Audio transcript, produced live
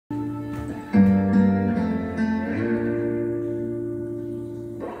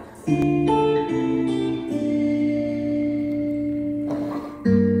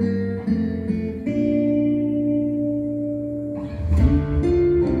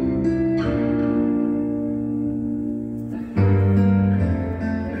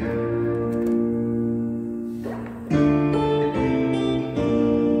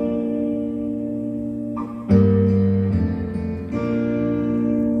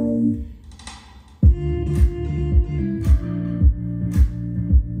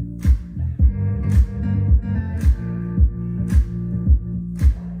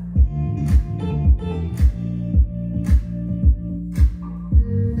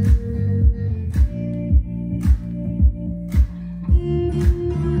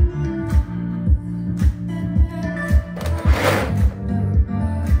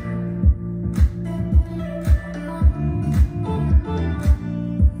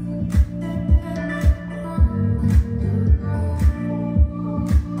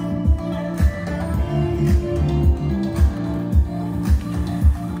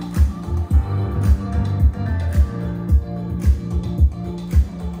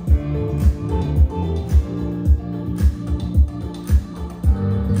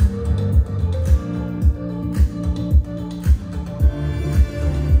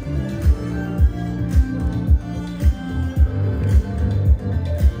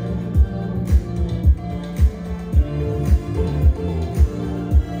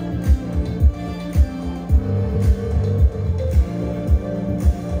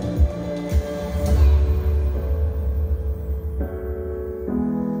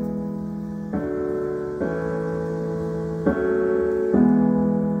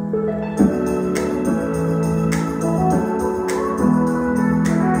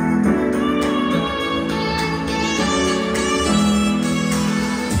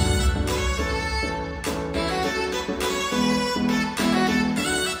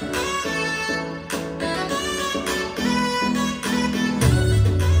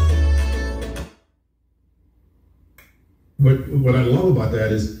what I love about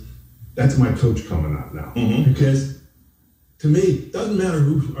that is that's my coach coming out now. Because to me, it doesn't matter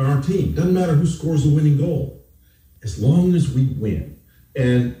who on our team, doesn't matter who scores the winning goal, as long as we win.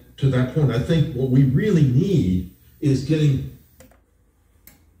 And to that point, I think what we really need is getting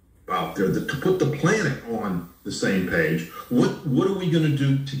out there to put the planet on the same page. What are we going to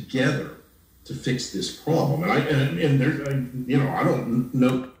do together to fix this problem? And there's, I don't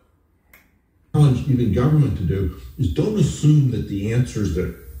know. Challenge even government to do is don't assume that the answers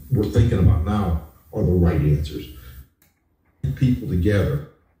that we're thinking about now are the right answers. People together,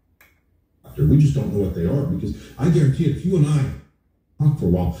 we just don't know what they are, because I guarantee if you and I talk for a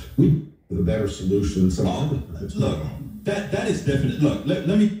while, we have a better solution than some other. Look, that is definite. Look, let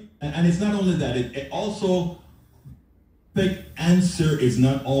me, and it's not only that, it also, the answer is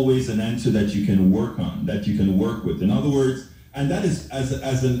not always an answer that you can work on, that you can work with. In other words, and that is as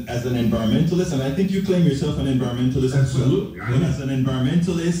an environmentalist, and I think you claim yourself an environmentalist. Absolutely. As well. But as an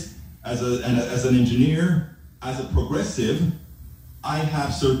environmentalist, as an engineer, as a progressive, I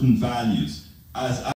have certain values.